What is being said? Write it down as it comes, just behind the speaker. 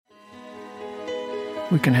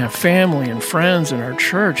We can have family and friends in our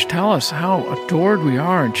church tell us how adored we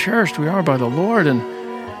are and cherished we are by the Lord,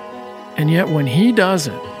 and yet when He does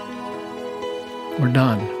it, we're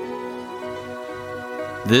done.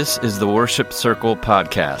 This is the Worship Circle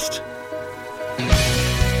Podcast.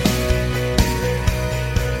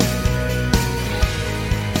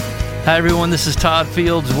 Hi, everyone. This is Todd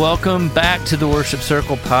Fields. Welcome back to the Worship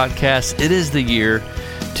Circle Podcast. It is the year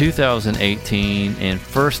 2018, and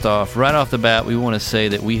first off, right off the bat, we want to say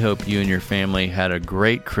that we hope you and your family had a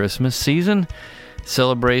great Christmas season,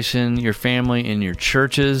 celebration, your family and your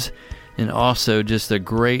churches, and also just a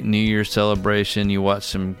great New Year celebration. You watched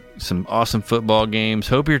some awesome football games.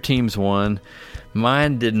 Hope your teams won.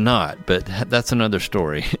 Mine did not, but that's another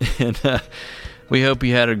story. And we hope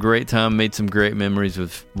you had a great time, made some great memories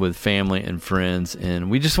with family and friends, and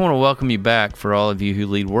we just want to welcome you back for all of you who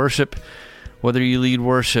lead worship. Whether you lead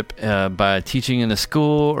worship by teaching in a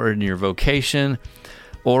school or in your vocation,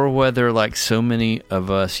 or whether, like so many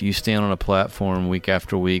of us, you stand on a platform week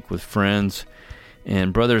after week with friends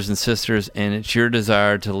and brothers and sisters, and it's your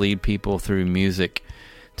desire to lead people through music,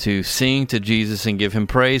 to sing to Jesus and give Him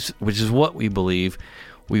praise, which is what we believe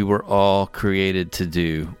we were all created to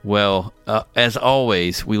do. Well, as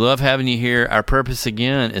always, we love having you here. Our purpose,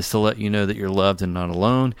 again, is to let you know that you're loved and not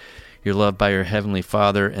alone. You're loved by your Heavenly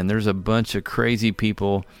Father, and there's a bunch of crazy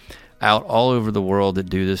people out all over the world that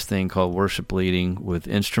do this thing called worship leading with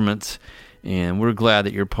instruments, and we're glad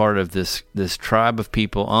that you're part of this tribe of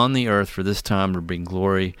people on the earth for this time to bring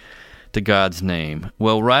glory to God's name.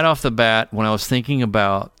 Well, right off the bat, when I was thinking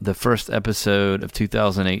about the first episode of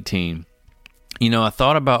 2018, I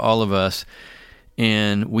thought about all of us,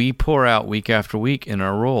 and we pour out week after week in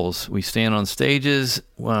our roles. We stand on stages.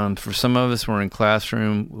 For some of us, we're in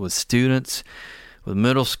classroom with students, with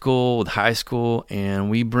middle school, with high school, and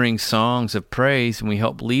we bring songs of praise, and we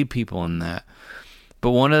help lead people in that.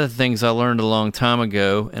 But one of the things I learned a long time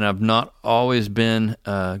ago, and I've not always been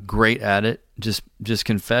great at it, just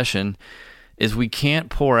confession, is we can't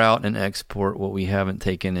pour out and export what we haven't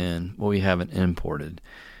taken in, what we haven't imported.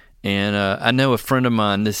 And I know a friend of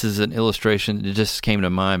mine, this is an illustration that just came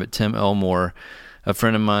to mind, but Tim Elmore, a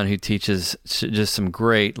friend of mine who teaches just some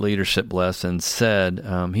great leadership lessons, said,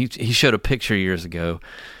 he showed a picture years ago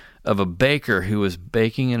of a baker who was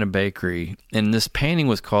baking in a bakery, and this painting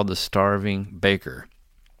was called The Starving Baker.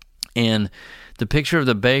 And the picture of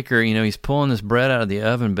the baker, he's pulling this bread out of the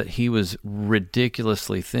oven, but he was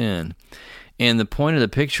ridiculously thin. And the point of the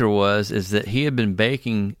picture is that he had been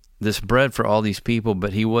baking this bread for all these people,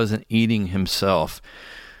 but he wasn't eating himself.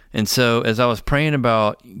 And so as I was praying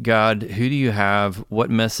about, God, who do you have?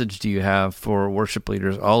 What message do you have for worship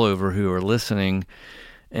leaders all over who are listening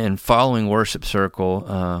and following Worship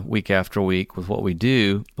Circle week after week with what we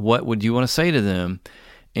do? What would you want to say to them?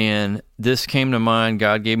 And this came to mind.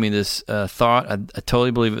 God gave me this thought. I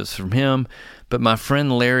totally believe it was from Him. But my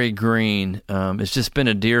friend Larry Green has just been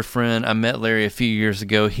a dear friend. I met Larry a few years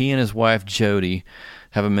ago. He and his wife Jody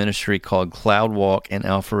have a ministry called Cloud Walk in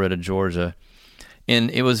Alpharetta, Georgia.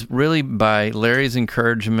 And it was really by Larry's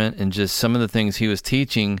encouragement and just some of the things he was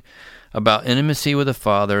teaching about intimacy with the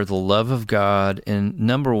Father, the love of God, and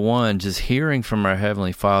number one, just hearing from our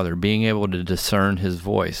Heavenly Father, being able to discern His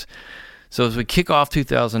voice. So as we kick off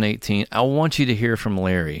 2018, I want you to hear from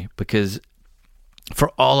Larry, because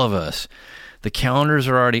for all of us, the calendars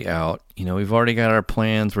are already out. We've already got our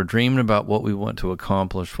plans. We're dreaming about what we want to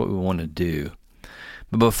accomplish, what we want to do.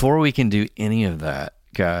 But before we can do any of that,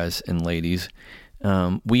 guys and ladies,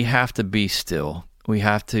 we have to be still. We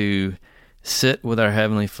have to sit with our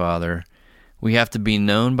Heavenly Father. We have to be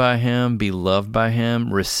known by Him, be loved by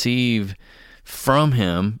Him, receive from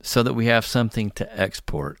Him so that we have something to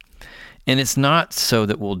export. And it's not so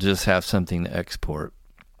that we'll just have something to export,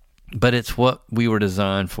 but it's what we were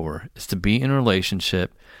designed for. It's to be in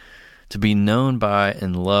relationship, to be known by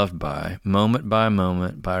and loved by moment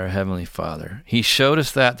by our Heavenly Father. He showed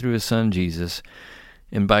us that through His Son, Jesus,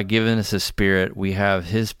 and by giving us His Spirit, we have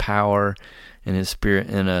His power and His Spirit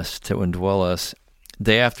in us to indwell us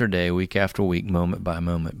day after day, week after week, moment by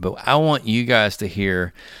moment. But I want you guys to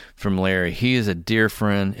hear from Larry. He is a dear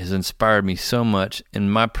friend, has inspired me so much,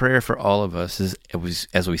 and my prayer for all of us is,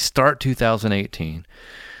 as we start 2018,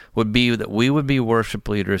 would be that we would be worship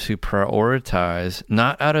leaders who prioritize,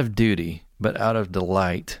 not out of duty, but out of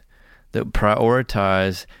delight, that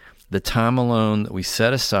prioritize the time alone that we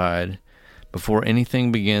set aside before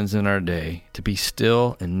anything begins in our day, to be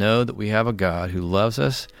still and know that we have a God who loves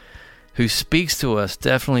us, who speaks to us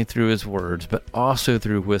definitely through His words, but also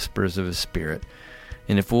through whispers of His Spirit.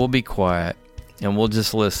 And if we'll be quiet and we'll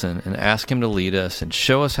just listen and ask Him to lead us and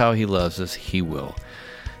show us how He loves us, He will.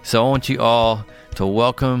 So I want you all to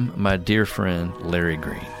welcome my dear friend, Larry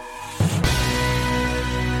Green.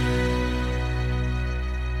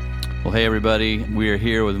 Well, hey, everybody. We are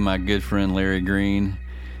here with my good friend, Larry Green,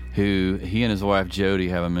 who he and his wife, Jody,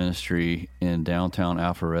 have a ministry in downtown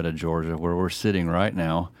Alpharetta, Georgia, where we're sitting right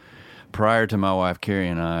now. Prior to my wife, Carrie,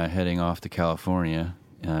 and I heading off to California,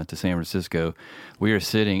 to San Francisco, we are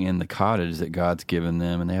sitting in the cottage that God's given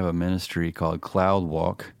them, and they have a ministry called Cloud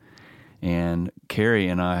Walk. And Carrie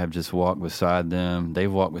and I have just walked beside them.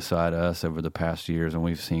 They've walked beside us over the past years, and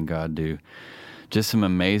we've seen God do just some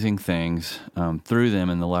amazing things through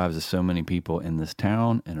them in the lives of so many people in this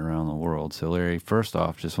town and around the world. So, Larry, first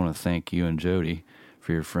off, just want to thank you and Jody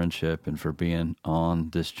for your friendship and for being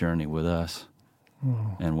on this journey with us.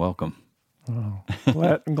 Oh. And welcome. Oh.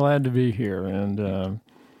 Glad to be here, and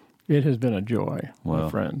it has been a joy,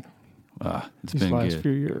 my friend. It's been good. These last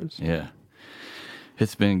few years. Yeah,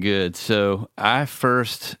 it's been good. So I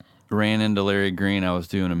first ran into Larry Green. I was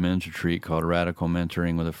doing a men's retreat called Radical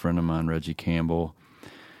Mentoring with a friend of mine, Reggie Campbell,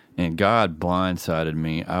 and God blindsided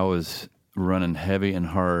me. I was running heavy and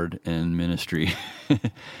hard in ministry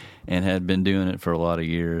and had been doing it for a lot of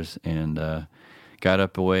years, and got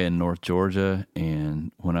up away in North Georgia.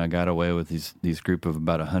 And when I got away with these group of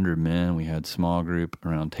about 100 men, we had small group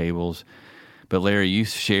around tables. But Larry, you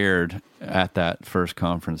shared at that first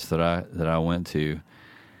conference that I went to,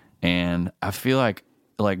 and I feel like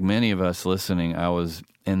many of us listening, I was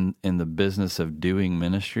in the business of doing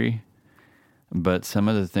ministry, but some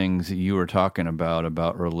of the things that you were talking about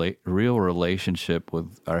real relationship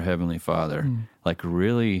with our Heavenly Father, like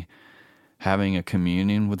really having a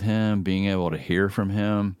communion with Him, being able to hear from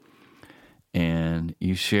Him, and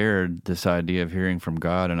you shared this idea of hearing from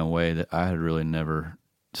God in a way that I had really never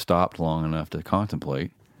stopped long enough to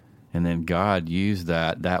contemplate, and then God used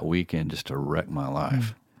that weekend just to wreck my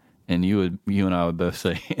life. And you and I would both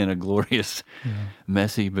say in a glorious,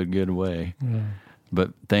 messy but good way. Yeah.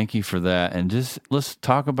 But thank you for that. And just let's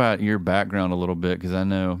talk about your background a little bit, because I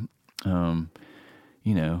know,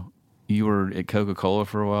 you were at Coca-Cola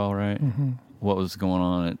for a while, right? Mm-hmm. What was going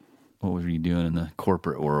on? What were you doing in the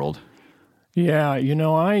corporate world? Yeah,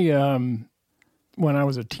 when I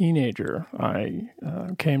was a teenager, I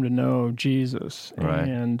came to know Jesus, right.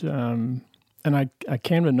 and I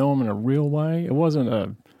came to know Him in a real way. It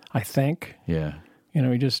wasn't I think. Yeah.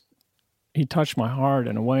 He touched my heart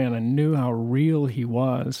in a way, and I knew how real He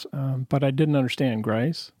was, but I didn't understand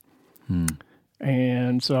grace.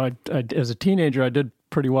 And so I, as a teenager, I did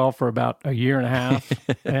pretty well for about a year and a half.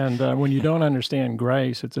 And when you don't understand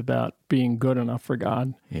grace, it's about being good enough for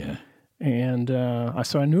God. Yeah. And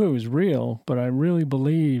so I knew it was real, but I really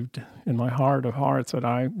believed in my heart of hearts that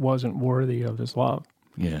I wasn't worthy of His love.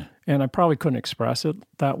 Yeah. And I probably couldn't express it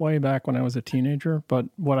that way back when I was a teenager, but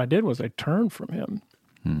what I did was I turned from Him.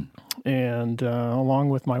 And along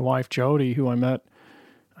with my wife, Jody, who I met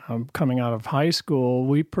coming out of high school,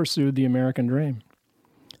 we pursued the American dream.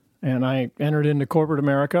 And I entered into corporate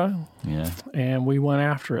America, and we went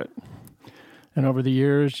after it. And over the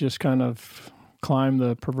years, just kind of climbed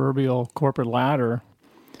the proverbial corporate ladder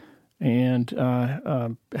and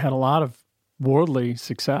had a lot of worldly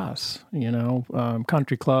success,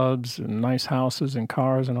 country clubs and nice houses and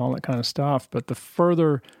cars and all that kind of stuff. But the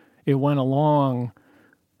further it went along,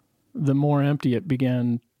 the more empty it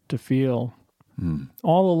began to feel.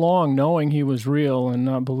 All along knowing He was real and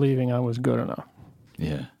not believing I was good enough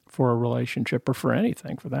for a relationship or for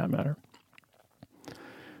anything for that matter.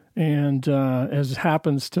 And as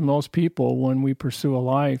happens to most people, when we pursue a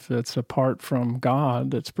life that's apart from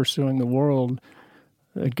God, that's pursuing the world,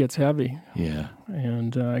 it gets heavy. Yeah.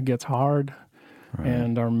 And it gets hard. Right.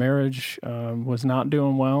 And our marriage was not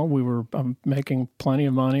doing well. We were making plenty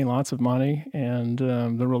of money, lots of money, and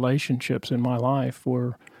the relationships in my life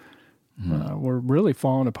were really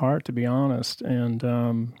falling apart, to be honest. And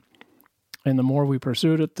the more we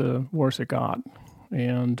pursued it, the worse it got.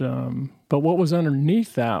 And but what was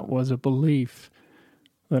underneath that was a belief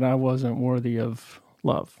that I wasn't worthy of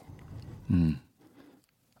love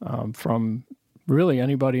from really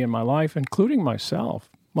anybody in my life, including myself,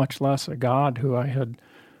 much less a God who I had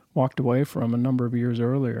walked away from a number of years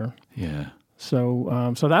earlier. Yeah.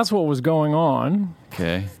 So that's what was going on.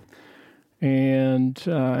 Okay. And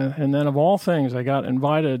then of all things, I got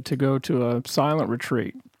invited to go to a silent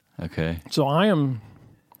retreat. Okay. So I'm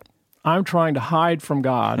trying to hide from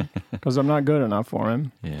God because I'm not good enough for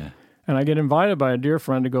Him. Yeah. And I get invited by a dear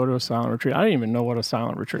friend to go to a silent retreat. I didn't even know what a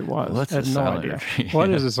silent retreat was. What's I had a no silent idea. retreat? What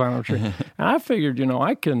is a silent retreat? And I figured,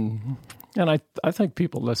 I can, and I think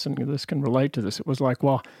people listening to this can relate to this. It was like,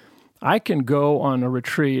 well, I can go on a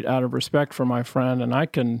retreat out of respect for my friend, and I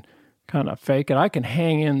can kind of fake it. I can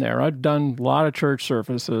hang in there. I've done a lot of church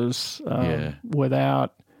services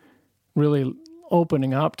without really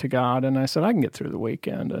opening up to God. And I said, I can get through the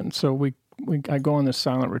weekend. And so I go on this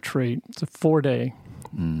silent retreat. It's a 4-day.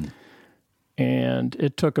 And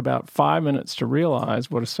it took about 5 minutes to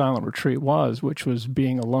realize what a silent retreat was, which was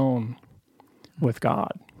being alone with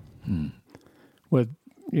God. With,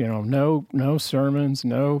 no sermons,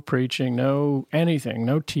 no preaching, no anything,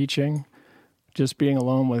 no teaching, just being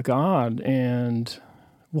alone with God. And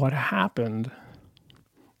what happened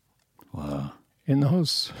in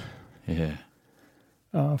those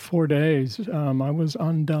 4 days, I was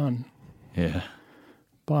undone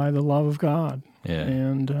by the love of God.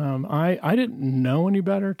 And I didn't know any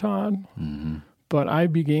better, Todd, but I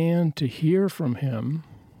began to hear from him,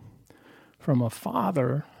 from a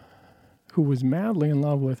father who was madly in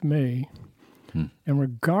love with me. And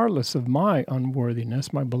regardless of my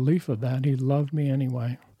unworthiness, my belief of that, he loved me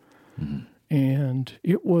anyway. And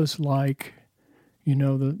it was like,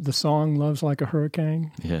 the song Love's Like a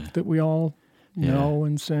Hurricane that we all know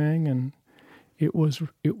and sing, and it was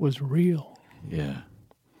real.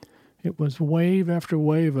 It was wave after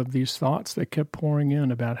wave of these thoughts that kept pouring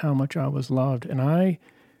in about how much I was loved. And I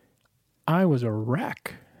was a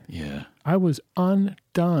wreck. I was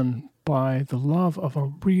undone by the love of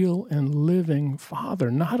a real and living Father,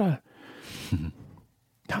 not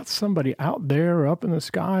somebody out there or up in the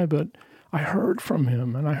sky, but I heard from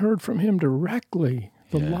him, and I heard from him directly,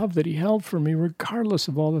 the love that he held for me, regardless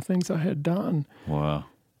of all the things I had done. Wow.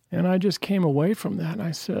 And I just came away from that, and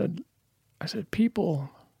I said, people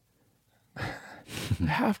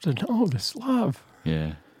have to know this love.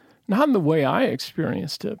 Not in the way I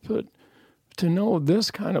experienced it, but to know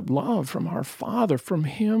this kind of love from our Father, from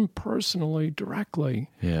him personally, directly.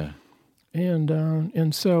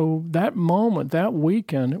 And so that moment, that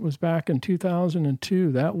weekend, it was back in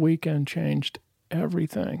 2002, that weekend changed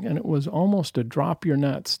everything. And it was almost a drop your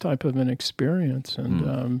nets type of an experience.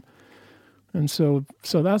 And so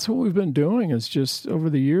that's what we've been doing, is just over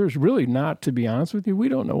the years, really not, to be honest with you, we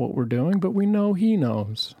don't know what we're doing, but we know he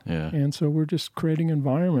knows. And so we're just creating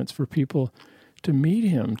environments for people to meet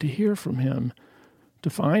him, to hear from him, to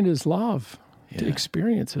find his love, to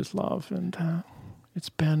experience his love. And it's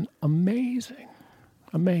been amazing.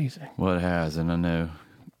 Well, it has. And I know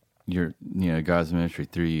God's ministry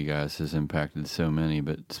through you guys has impacted so many,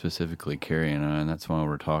 but specifically Carrie and I, and that's why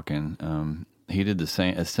we're talking. He did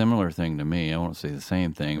a similar thing to me. I won't say the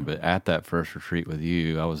same thing, but at that first retreat with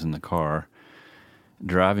you, I was in the car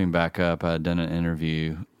driving back up. I had done an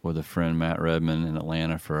interview with a friend, Matt Redman, in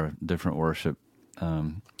Atlanta for a different worship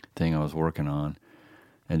thing I was working on.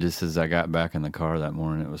 And just as I got back in the car that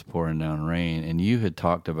morning, it was pouring down rain. And you had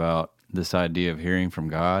talked about this idea of hearing from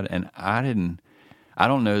God. And I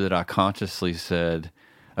don't know that I consciously said,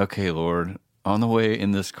 okay, Lord, on the way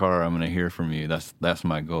in this car, I'm going to hear from you. That's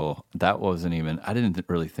my goal. That wasn't even, I didn't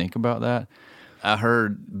really think about that. I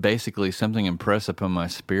heard basically something impress upon my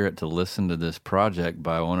spirit to listen to this project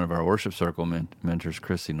by one of our worship circle mentors,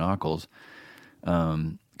 Chrissy Knuckles,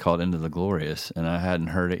 called Into the Glorious. And I hadn't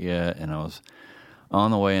heard it yet. And I was on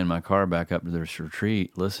the way in my car back up to this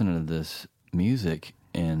retreat, listening to this music.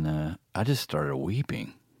 And I just started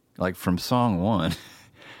weeping, like from song 1.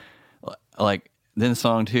 Like, then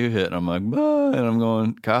song 2 hit, and I'm like, bah, and I'm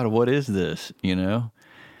going, God, what is this, And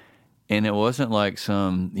it wasn't like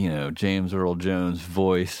some, James Earl Jones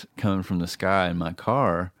voice coming from the sky in my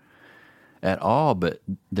car at all, but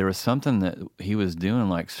there was something that he was doing,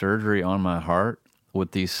 like surgery on my heart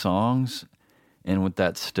with these songs and with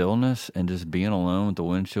that stillness and just being alone with the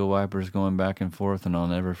windshield wipers going back and forth. And I'll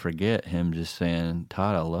never forget him just saying,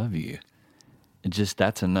 Todd, I love you.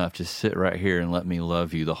 That's enough. Just sit right here and let me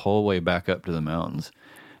love you the whole way back up to the mountains.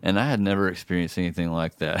 And I had never experienced anything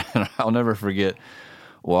like that. And I'll never forget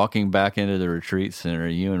walking back into the retreat center.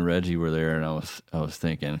 You and Reggie were there, and I was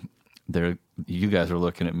thinking, you guys were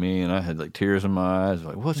looking at me, and I had like tears in my eyes,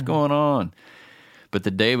 like, what's going on? But the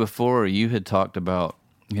day before, you had talked about,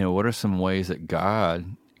 what are some ways that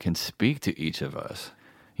God can speak to each of us?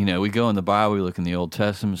 We go in the Bible, we look in the Old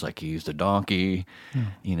Testament, it's like he used a donkey,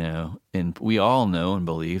 and we all know and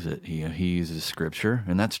believe that he uses Scripture,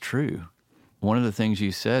 and that's true. One of the things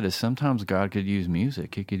you said is sometimes God could use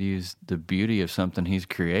music. He could use the beauty of something he's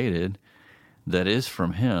created that is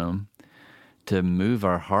from him to move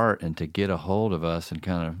our heart and to get a hold of us and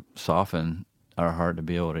kind of soften our heart to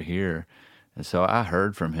be able to hear. And so I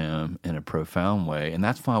heard from him in a profound way, and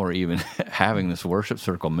that's why we're even having this worship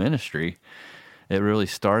circle ministry. It really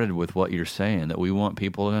started with what you're saying, that we want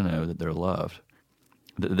people to know that they're loved,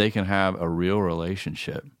 that they can have a real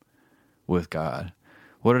relationship with God.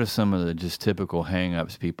 what are some of the just typical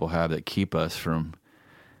hang-ups people have that keep us from,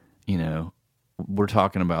 we're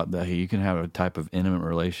talking about that you can have a type of intimate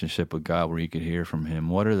relationship with God where you could hear from him.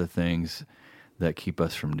 What are the things that keep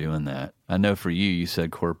us from doing that? I know for you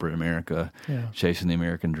said corporate America, chasing the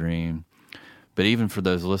American dream. But even for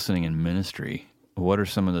those listening in ministry, what are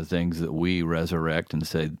some of the things that we resurrect and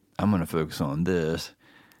say, I'm going to focus on this,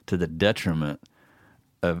 to the detriment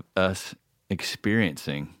of us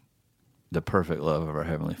experiencing the perfect love of our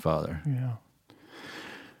Heavenly Father?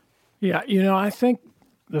 Yeah, I think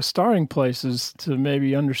the starting place is to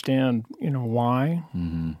maybe understand, why.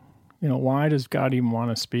 Mm-hmm. Why does God even want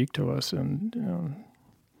to speak to us? And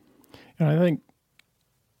I think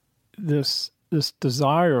this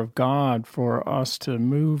desire of God for us to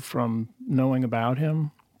move from knowing about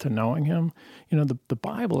him to knowing him, the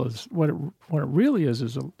Bible is what it really is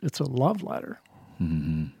it's a love letter.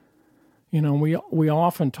 Mm-hmm. We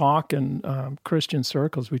often talk in Christian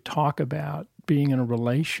circles, we talk about being in a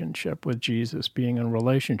relationship with Jesus, being in a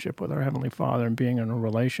relationship with our Heavenly Father, and being in a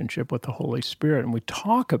relationship with the Holy Spirit, and we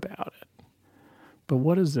talk about it. But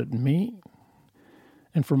what does it mean?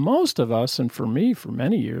 And for most of us, and for me for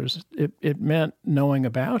many years, it meant knowing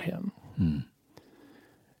about him.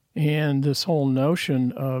 And this whole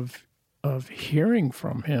notion of hearing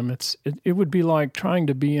from him, it would be like trying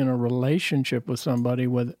to be in a relationship with somebody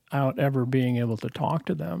without ever being able to talk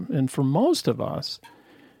to them. And for most of us,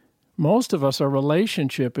 our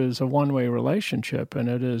relationship is a one-way relationship, and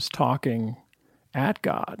it is talking at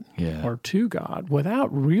God or to God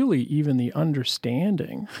without really even the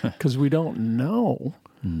understanding, because we don't know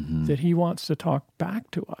that he wants to talk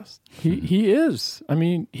back to us. He is. I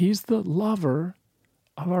mean, he's the lover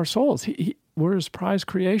of our souls. We're his prized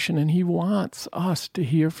creation, and he wants us to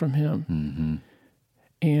hear from him.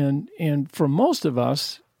 And for most of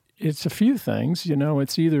us, it's a few things.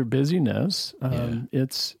 It's either busyness.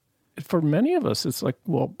 It's for many of us, it's like,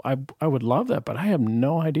 well, I would love that, but I have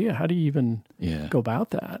no idea. How do you even go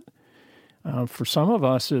about that? For some of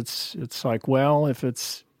us, it's like, well, if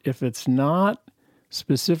it's not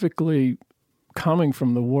specifically coming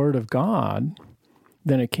from the Word of God,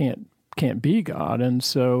 then it can't be God. And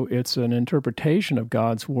so it's an interpretation of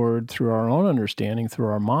God's Word through our own understanding, through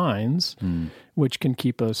our minds, which can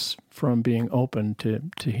keep us from being open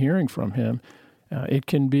to hearing from him. It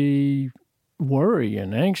can be worry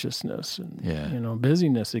and anxiousness and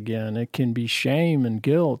busyness again. It can be shame and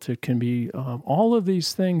guilt. It can be all of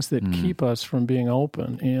these things that keep us from being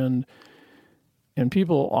open. And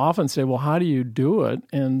people often say, well, how do you do it?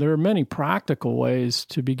 And there are many practical ways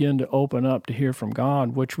to begin to open up to hear from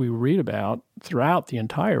God, which we read about throughout the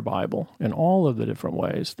entire Bible in all of the different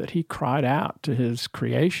ways that he cried out to his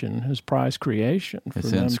creation, his prized creation.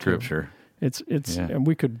 It's in Scripture. And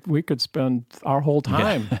we could spend our whole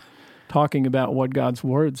time talking about what God's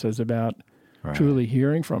Word says about truly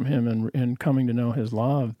hearing from him and coming to know his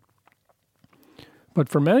love. But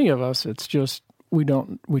for many of us, it's just we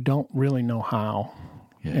don't really know how,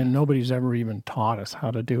 and nobody's ever even taught us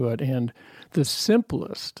how to do it. And the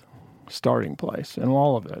simplest starting place in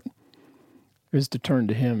all of it is to turn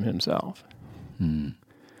to him himself and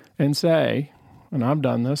say, and I've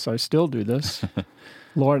done this, I still do this,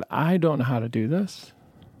 Lord, I don't know how to do this.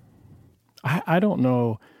 I don't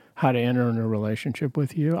know how to enter in a relationship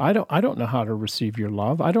with you. I don't know how to receive your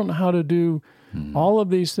love. I don't know how to do all of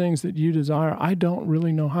these things that you desire. I don't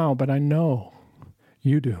really know how, but I know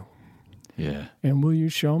you do. Yeah. And will you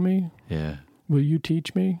show me? Yeah. Will you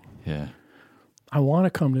teach me? Yeah. I want to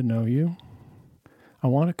come to know you. I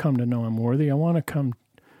want to come to know I'm worthy. I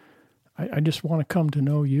just want to come to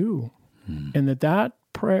know you. And that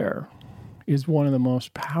prayer is one of the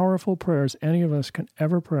most powerful prayers any of us can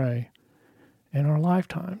ever pray in our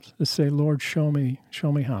lifetimes, to say, Lord, show me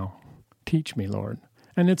how. Teach me, Lord.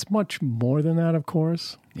 And it's much more than that, of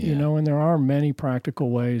course, and there are many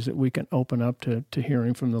practical ways that we can open up to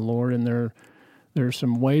hearing from the Lord, and there are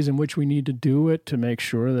some ways in which we need to do it to make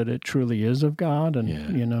sure that it truly is of God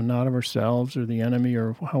and, not of ourselves or the enemy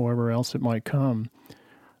or however else it might come.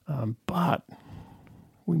 But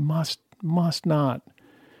we must not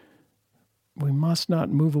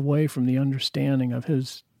move away from the understanding of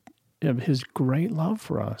his great love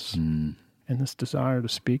for us and this desire to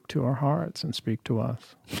speak to our hearts and speak to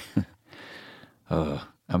us.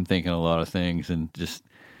 I'm thinking a lot of things and just,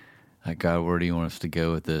 God, where do you want us to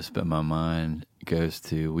go with this? But my mind goes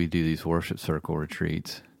to, we do these worship circle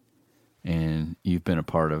retreats, and you've been a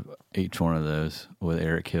part of each one of those with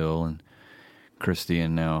Eric Hill and Christy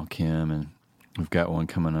and now Kim, and we've got one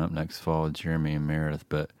coming up next fall with Jeremy and Meredith,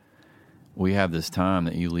 but we have this time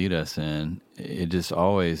that you lead us in. It just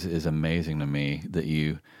always is amazing to me that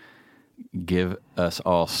you give us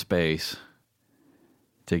all space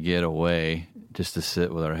to get away, just to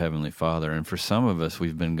sit with our Heavenly Father. And for some of us,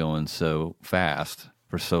 we've been going so fast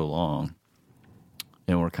for so long,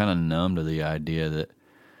 and we're kind of numb to the idea that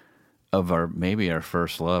of maybe our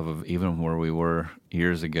first love of even where we were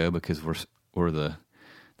years ago, because we're the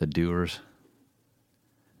doers.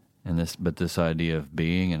 And this idea of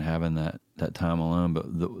being and having that time alone.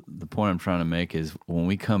 But the point I'm trying to make is when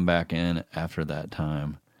we come back in after that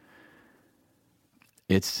time,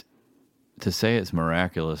 to say it's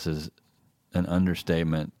miraculous is an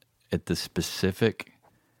understatement at the specific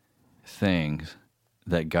things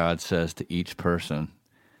that God says to each person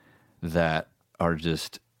that are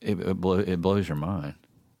just, it blows your mind.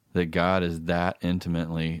 That God is that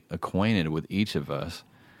intimately acquainted with each of us,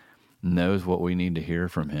 knows what we need to hear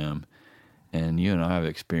from Him. And you and I have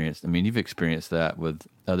experienced, you've experienced that with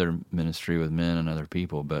other ministry with men and other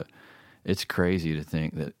people, but it's crazy to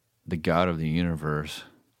think that the God of the universe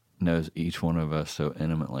knows each one of us so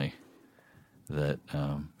intimately that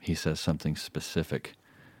He says something specific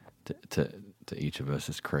to each of us.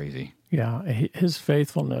 It's crazy. Yeah, His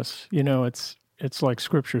faithfulness, it's like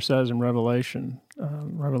Scripture says in Revelation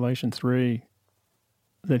 3,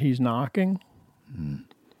 that He's knocking. Mm.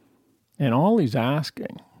 And all He's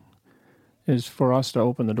asking is for us to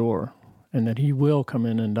open the door, and that He will come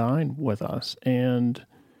in and dine with us. And,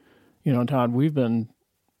 Todd, we've been,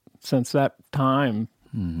 since that time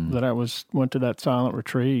that I went to that silent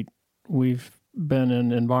retreat, we've been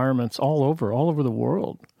in environments all over the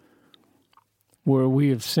world where we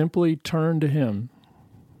have simply turned to Him,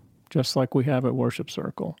 just like we have at Worship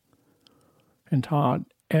Circle. And Todd,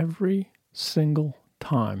 every single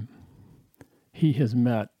time He has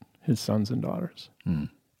met His sons and daughters.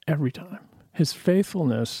 Every time. His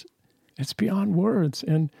faithfulness, it's beyond words.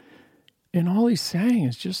 And all He's saying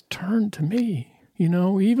is just turn to me.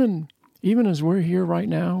 Even as we're here right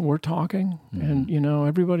now, we're talking, and,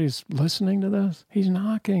 everybody's listening to this. He's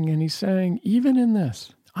knocking, and He's saying, even in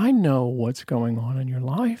this, I know what's going on in your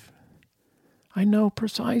life. I know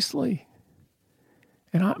precisely.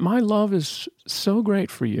 And my love is so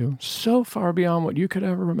great for you, so far beyond what you could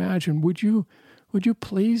ever imagine. Would you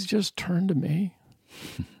please just turn to me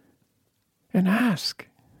and ask?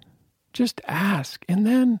 Just ask, and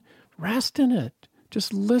then rest in it.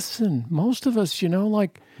 Just listen. Most of us,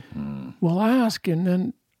 we'll ask, and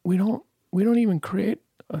then we don't even create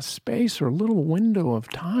a space or a little window of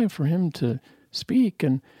time for Him to speak.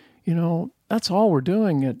 And, that's all we're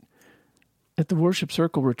doing at the Worship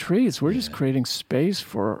Circle retreats. We're just creating space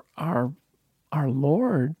for our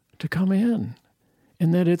Lord to come in.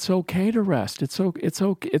 And that it's okay to rest. It's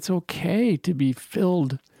okay to be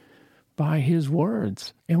filled by His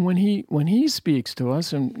words. And when He speaks to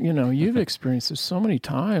us, and you've experienced this so many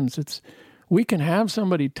times, we can have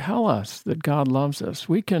somebody tell us that God loves us.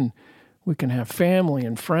 We can have family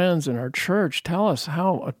and friends in our church tell us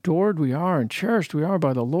how adored we are and cherished we are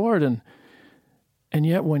by the Lord, and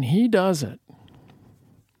yet when He does it,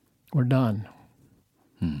 we're done.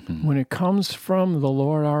 Mm-hmm. When it comes from the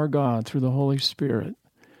Lord our God through the Holy Spirit,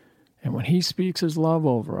 and when He speaks His love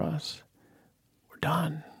over us, we're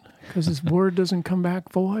done. Because His word doesn't come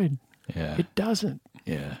back void. Yeah. It doesn't.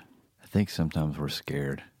 Yeah. I think sometimes we're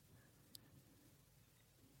scared.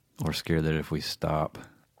 We're scared that if we stop,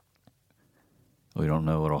 we don't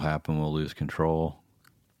know what'll happen, we'll lose control.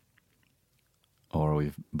 Or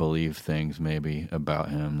we believe things maybe about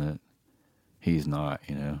Him that He's not,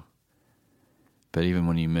 But even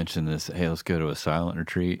when you mention this, hey, let's go to a silent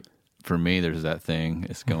retreat, for me, there's that thing.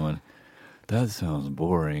 It's going, that sounds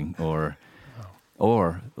boring. Or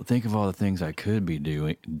think of all the things I could be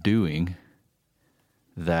doing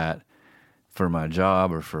that for my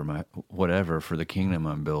job or for my whatever, for the kingdom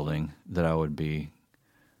I'm building, that I would be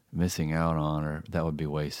missing out on, or that would be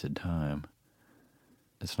wasted time.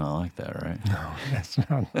 It's not like that, right? No, that's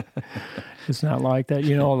not. It's not like that.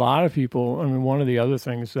 A lot of people, one of the other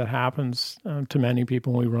things that happens to many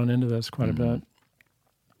people, and we run into this quite a bit,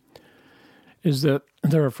 is that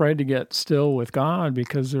they're afraid to get still with God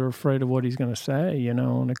because they're afraid of what He's going to say,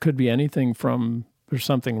 and it could be anything from there's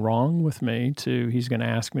something wrong with me to He's going to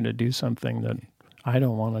ask me to do something that I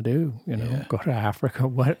don't want to do, go to Africa,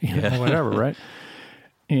 whatever, right?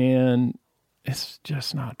 And it's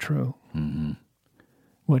just not true. Mm-hmm.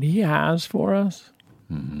 What He has for us,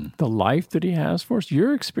 the life that He has for us,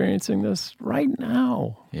 you're experiencing this right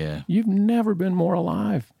now. Yeah. You've never been more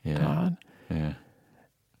alive, Todd. Yeah.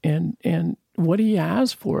 And what He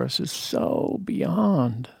has for us is so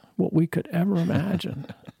beyond what we could ever imagine.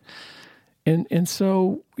 and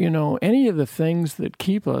so, any of the things that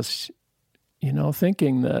keep us,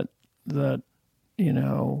 thinking that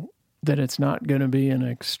that it's not going to be an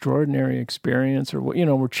extraordinary experience, or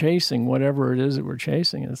we're chasing whatever it is that we're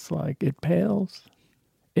chasing. It's like it pales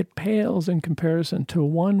in comparison to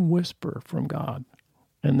one whisper from God,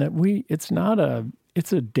 and that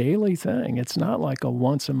it's a daily thing. It's not like a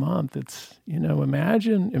once a month. It's,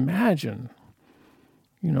 imagine,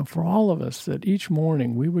 for all of us, that each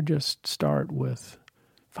morning we would just start with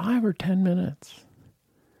 5 or 10 minutes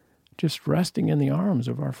just resting in the arms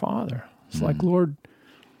of our Father. It's like, Lord,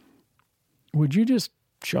 would you just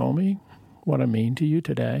show me what I mean to you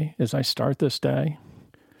today as I start this day?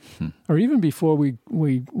 Or even before we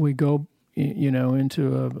go,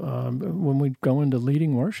 into when we go into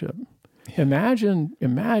leading worship.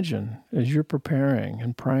 Imagine as you're preparing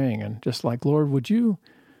and praying and just like, Lord, would you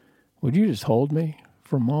just hold me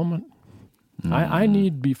for a moment? I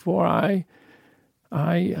need, before I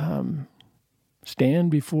stand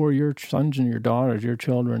before your sons and your daughters, your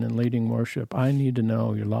children, in leading worship, I need to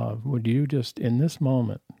know your love. Would you just, in this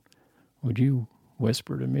moment, would you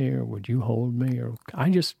whisper to me, or would you hold me? Or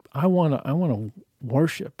I want to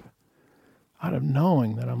worship out of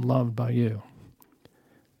knowing that I'm loved by you.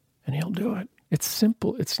 And he'll do it. It's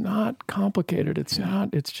simple. It's not complicated.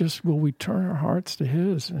 It's just, will we turn our hearts to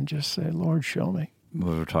his and just say, Lord, show me.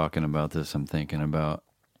 When we're talking about this, I'm thinking about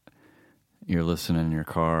you're listening in your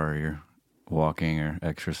car, or you're walking or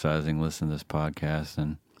exercising, listen to this podcast.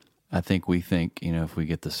 And I think we think, if we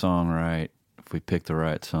get the song right, if we pick the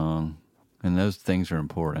right song, and those things are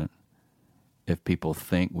important. If people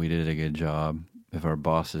think we did a good job, if our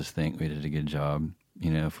bosses think we did a good job,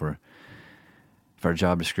 if our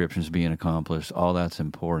job description is being accomplished, all that's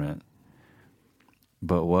important.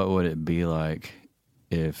 But what would it be like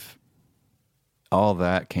if all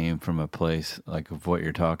that came from a place like of what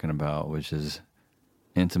you're talking about, which is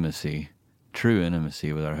intimacy, true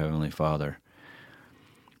intimacy with our Heavenly Father?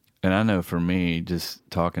 And I know for me, just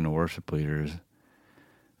talking to worship leaders,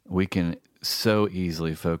 we can so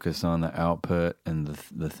easily focus on the output and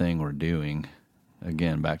the thing we're doing.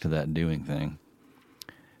 Again, back to that doing thing.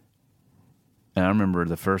 And I remember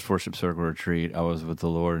the first worship circle retreat, I was with the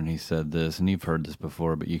Lord, and he said this, and you've heard this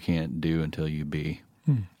before, but you can't do until you be.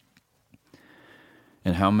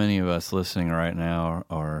 And how many of us listening right now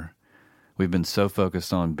we've been so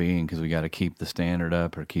focused on being because we got to keep the standard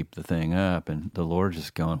up or keep the thing up, and the Lord's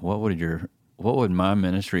just going, what would my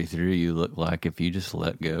ministry through you look like if you just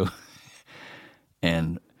let go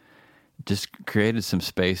and just created some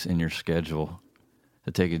space in your schedule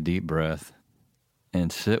to take a deep breath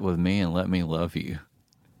and sit with me and let me love you?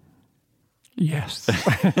 Yes.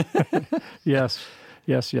 Yes.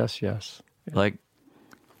 Like,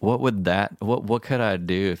 what could I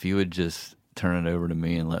do if you would just turn it over to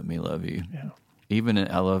me and let me love you? Yeah.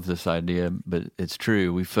 I love this idea, but it's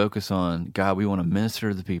true. We focus on, God, we want to minister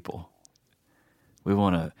to the people. We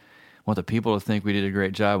want the people to think we did a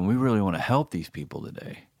great job, and we really want to help these people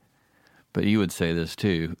today. But you would say this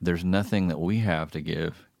too, there's nothing that we have to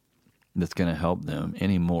give that's going to help them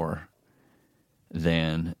any more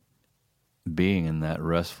than being in that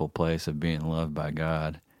restful place of being loved by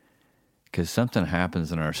God. Because something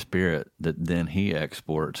happens in our spirit that then he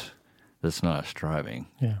exports that's not striving.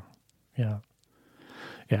 Yeah.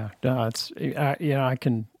 No, it's, I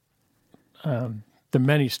can, there are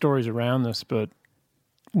many stories around this, but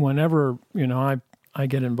whenever, I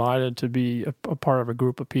get invited to be a part of a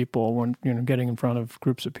group of people, when, getting in front of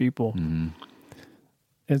groups of people,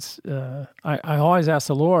 it's, I always ask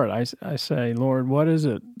the Lord, I say, Lord, what is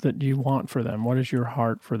it that you want for them? What is your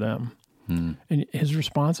heart for them? And his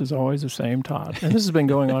response is always the same, Todd. And this has been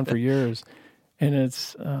going on for years. And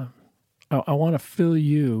it's, I want to fill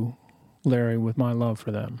you, Larry, with my love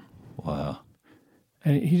for them. Wow.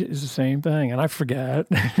 And he is the same thing. And I forget.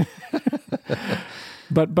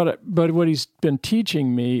 But what he's been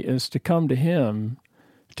teaching me is to come to him,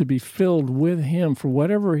 to be filled with him for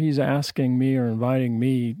whatever he's asking me or inviting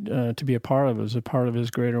me to be a part of as a part of his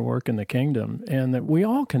greater work in the kingdom. And that we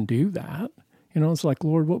all can do that. It's like,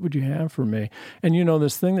 Lord, what would you have for me? And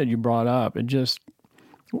this thing that you brought up,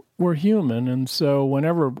 we're human. And so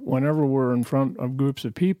whenever we're in front of groups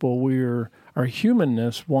of people, our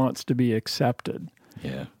humanness wants to be accepted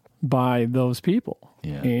by those people.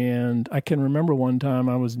 Yeah. And I can remember one time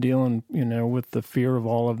I was dealing, with the fear of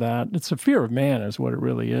all of that. It's a fear of man is what it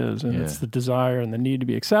really is. And it's the desire and the need to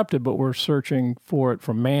be accepted, but we're searching for it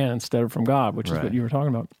from man instead of from God, which is what you were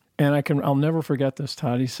talking about. And I'll never forget this,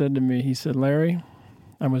 Todd. He said to me, Larry,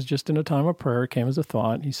 I was just in a time of prayer, it came as a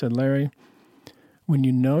thought. He said, Larry, when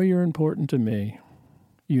you know you're important to me,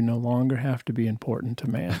 you no longer have to be important to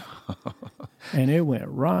man. And it went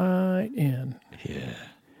right in. Yeah.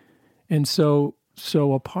 And so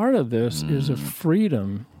a part of this is a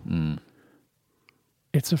freedom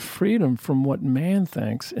It's a freedom from what man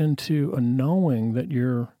thinks into a knowing that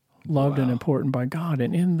you're loved and important by God.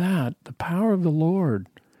 And in that, the power of the Lord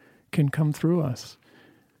can come through us.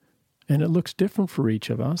 And it looks different for each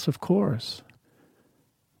of us, of course.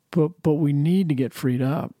 But we need to get freed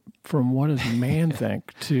up from what does man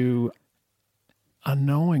think to a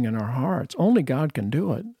knowing in our hearts. Only God can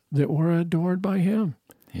do it, that we're adored by him.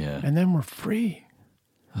 Yeah. And then we're free.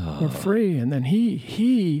 We're free. And then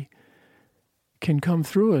he can come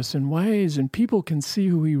through us in ways, and people can see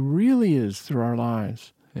who he really is through our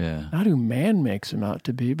lives. Yeah. Not who man makes him out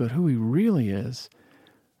to be, but who he really is.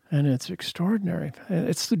 And it's extraordinary.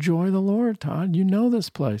 It's the joy of the Lord, Todd. You know this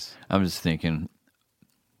place. I'm just thinking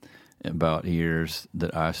about years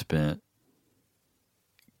that I spent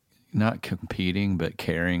not competing, but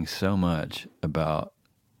caring so much about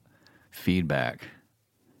feedback,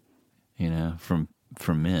 from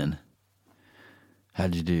men.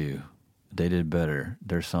 How'd you do? They did better.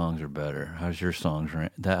 Their songs are better. How's your songs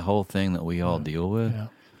rank? That whole thing that we all deal with. Yeah.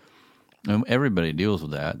 And everybody deals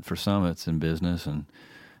with that. For some, it's in business and,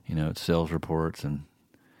 it's sales reports and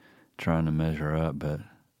trying to measure up. But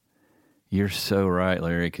you're so right,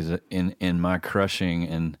 Larry, because in my crushing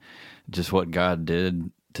and just what God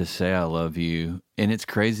did to say I love you, and it's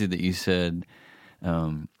crazy that you said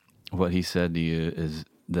what he said to you is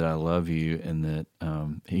that I love you, and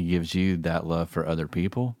that he gives you that love for other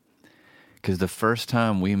people. Because the first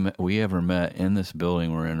time we ever met in this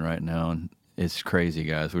building we're in right now, and it's crazy,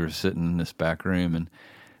 guys. We were sitting in this back room, and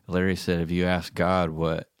Larry said, "Have you asked God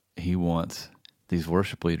what he wants these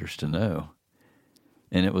worship leaders to know?"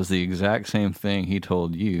 And it was the exact same thing he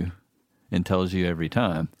told you and tells you every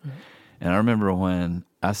time. Right. And I remember when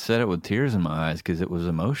I said it with tears in my eyes because it was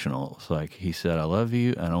emotional. It's like he said, "I love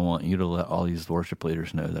you, and I want you to let all these worship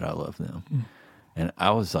leaders know that I love them." Mm. And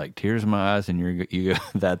I was like, tears in my eyes, and you go,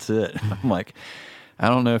 "That's it." I'm like, I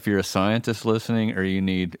don't know if you're a scientist listening or you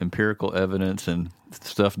need empirical evidence and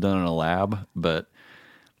stuff done in a lab, but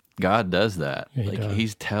God does that. Yeah,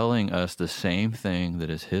 he's telling us the same thing that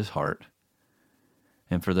is his heart.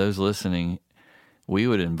 And for those listening, we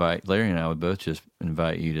would invite, Larry and I would both just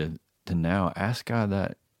invite you to now ask God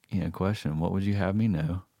that question. What would you have me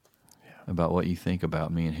know about what you think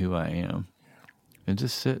about me and who I am? And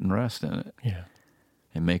just sit and rest in it. Yeah.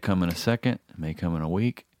 It may come in a second, it may come in a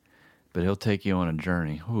week, but he'll take you on a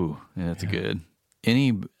journey. Ooh, and that's good.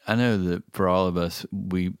 I know that for all of us,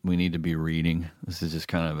 we need to be reading. This is just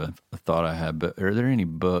kind of a thought I had, but are there any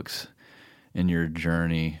books in your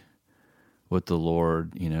journey with the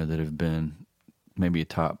Lord, that have been maybe a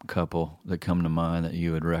top couple that come to mind that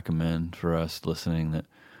you would recommend for us listening that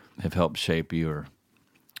have helped shape you or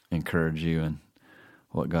encourage you in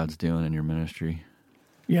what God's doing in your ministry?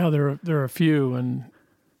 Yeah, there are a few, and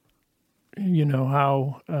you know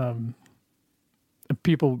how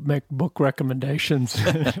people make book recommendations.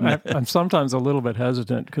 I'm sometimes a little bit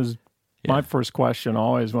hesitant because my first question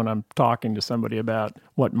always when I'm talking to somebody about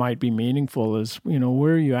what might be meaningful is,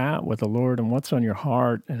 where are you at with the Lord and what's on your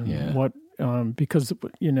heart and what, because,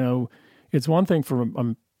 it's one thing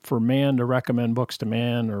for man to recommend books to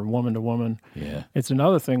man or woman to woman. Yeah. It's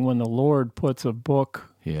another thing when the Lord puts a book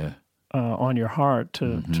on your heart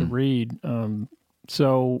to read.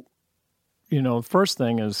 So, first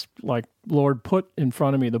thing is like, Lord, put in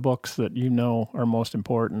front of me the books that are most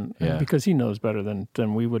important because he knows better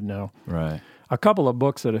than we would know. Right. A couple of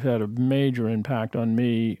books that have had a major impact on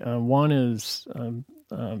me. One is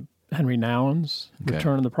Henry Nouwen's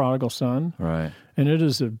Return of the Prodigal Son. Right. And it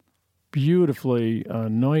is a beautifully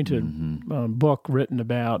anointed book written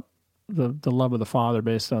about the love of the Father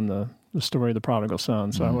based on the story of the prodigal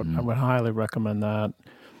son. So I would highly recommend that.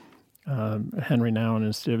 Henry Nouwen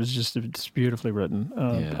it's beautifully written.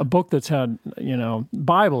 A book that's had,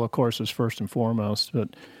 Bible, of course, is first and foremost, but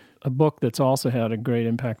a book that's also had a great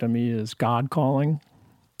impact on me is God Calling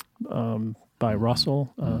by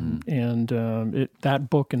Russell. And that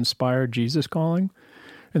book inspired Jesus Calling.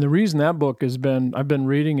 And the reason that book I've been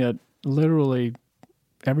reading it literally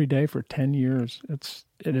every day for 10 years. It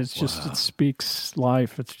speaks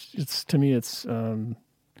life. It's to me, it's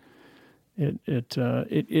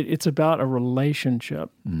about a relationship.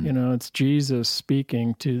 It's Jesus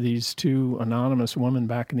speaking to these two anonymous women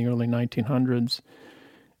back in the early 1900s.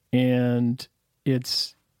 And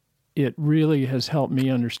it really has helped me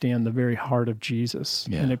understand the very heart of Jesus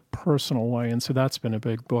in a personal way. And so that's been a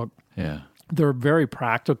big book. Yeah. There are very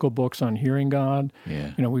practical books on hearing God.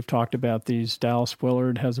 Yeah. We've talked about these. Dallas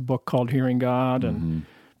Willard has a book called Hearing God, and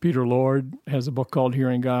Peter Lord has a book called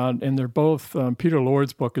Hearing God, and they're both, Peter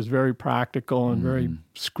Lord's book is very practical and very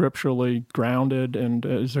scripturally grounded, and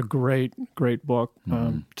is a great book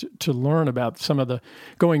to learn about some of the,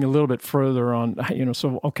 going a little bit further on,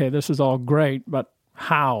 so, okay, this is all great, but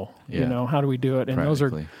how, how do we do it? And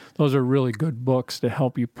those are really good books to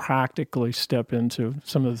help you practically step into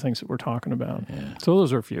some of the things that we're talking about. Yeah. So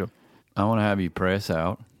those are a few. I want to have you pray us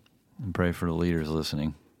out and pray for the leaders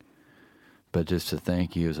listening. But just to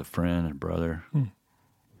thank you as a friend and brother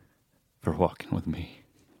for walking with me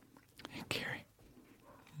and Carrie.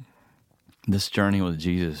 This journey with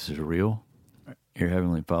Jesus is real. Your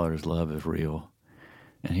Heavenly Father's love is real.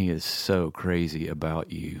 And He is so crazy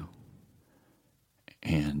about you.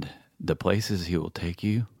 And the places He will take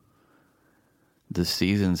you, the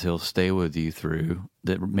seasons He'll stay with you through,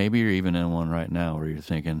 that maybe you're even in one right now where you're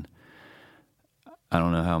thinking, I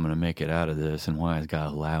don't know how I'm going to make it out of this, and why is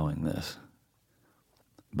God allowing this?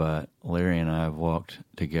 But Larry and I have walked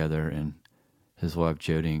together, and his wife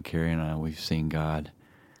Jody and Carrie and I, we've seen God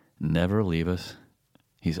never leave us.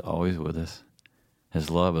 He's always with us. His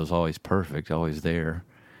love is always perfect, always there.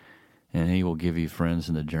 And He will give you friends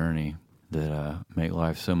in the journey that make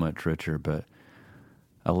life so much richer. But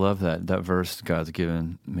I love that verse God's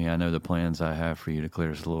given me. I know the plans I have for you,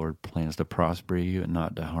 declares the Lord, plans to prosper you and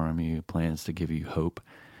not to harm you, plans to give you hope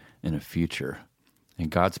and a future. And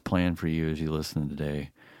God's plan for you as you listen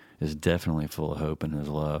today is definitely full of hope in His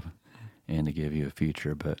love and to give you a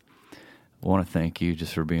future. But I want to thank you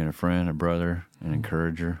just for being a friend, a brother, an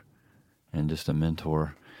encourager, and just a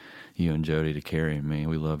mentor. You and Jody, to Carrie and me,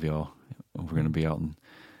 we love y'all. We're going to be out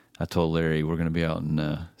I told Larry we're going to be out in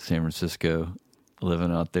San Francisco,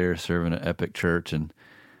 living out there, serving at Epic Church, and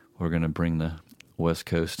we're going to bring the West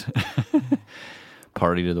Coast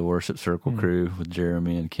party to the Worship Circle crew with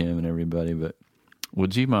Jeremy and Kim and everybody. But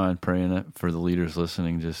would you mind praying for the leaders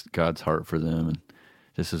listening, just God's heart for them, and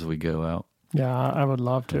just as we go out? Yeah, I would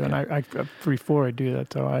love to. Okay. And I before I do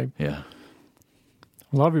that, though, I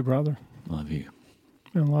love you, brother. Love you.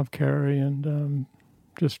 And love Carrie, and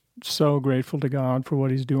just so grateful to God for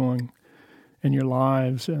what He's doing in your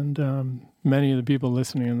lives. And many of the people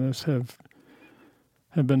listening to this have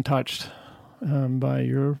been touched by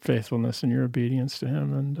your faithfulness and your obedience to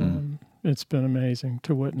Him. And it's been amazing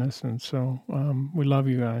to witness. And so we love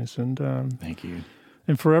you guys. And thank you.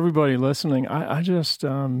 And for everybody listening, I just,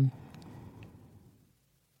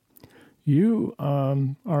 you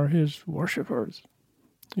are His worshipers.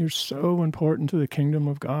 You're so important to the kingdom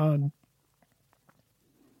of God.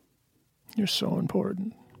 You're so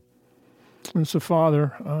important. And so,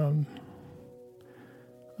 Father,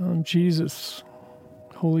 Jesus,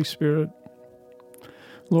 Holy Spirit,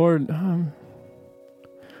 Lord,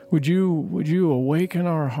 would you awaken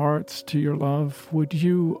our hearts to your love? Would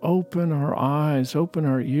you open our eyes, open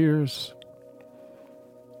our ears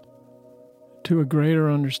to a greater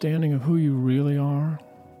understanding of who you really are?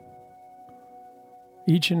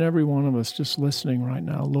 Each and every one of us just listening right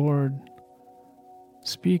now, Lord,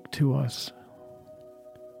 speak to us.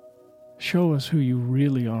 Show us who you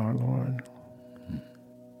really are, Lord.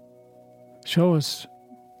 Show us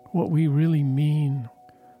what we really mean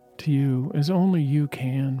to you, as only you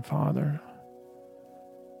can, Father.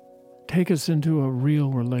 Take us into a real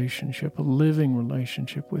relationship, a living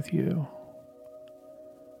relationship with you.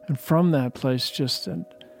 And from that place, just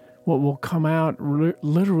what will come out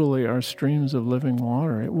literally are streams of living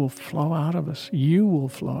water. It will flow out of us. You will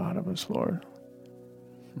flow out of us, Lord.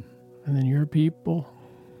 And then your people,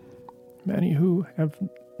 many who have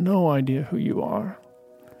no idea who you are,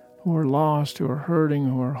 who are lost, who are hurting,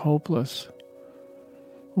 who are hopeless,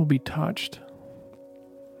 will be touched.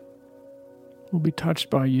 Will be touched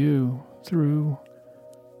by you through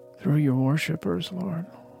your worshipers, Lord.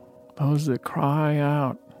 Those that cry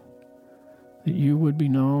out that you would be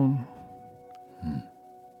known.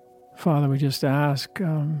 Father, we just ask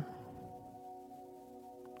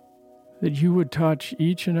that you would touch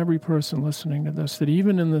each and every person listening to this, that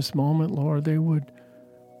even in this moment, Lord, they would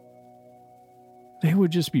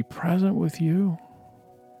just be present with you,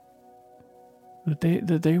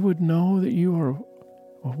 that they would know that you are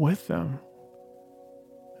with them.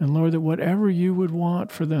 And Lord, that whatever you would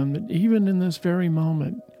want for them, that even in this very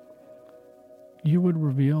moment, you would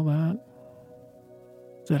reveal that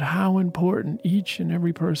how important each and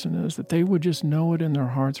every person is, that they would just know it in their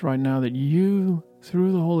hearts right now, that you,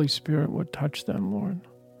 through the Holy Spirit, would touch them, Lord.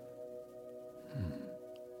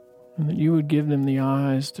 And that you would give them the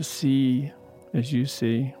eyes to see as you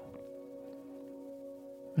see,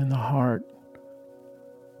 and the heart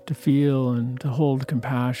to feel and to hold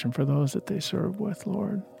compassion for those that they serve with,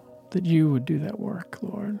 Lord. That you would do that work,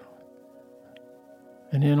 Lord.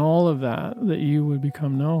 And in all of that you would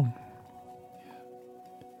become known.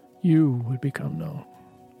 You would become known.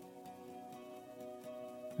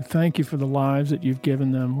 We thank you for the lives that you've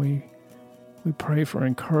given them. We pray for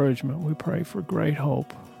encouragement. We pray for great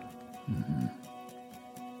hope. Mm-hmm.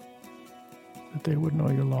 That they would know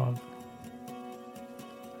your love.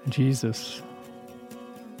 Jesus,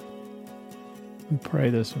 we pray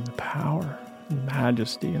this in the power and the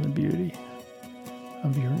majesty and the beauty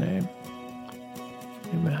of your name.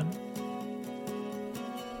 Amen.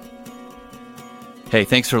 Hey,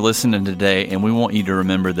 thanks for listening today, and we want you to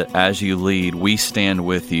remember that as you lead, we stand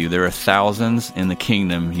with you. There are thousands in the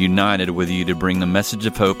kingdom united with you to bring the message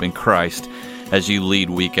of hope in Christ as you lead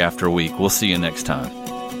week after week. We'll see you next time.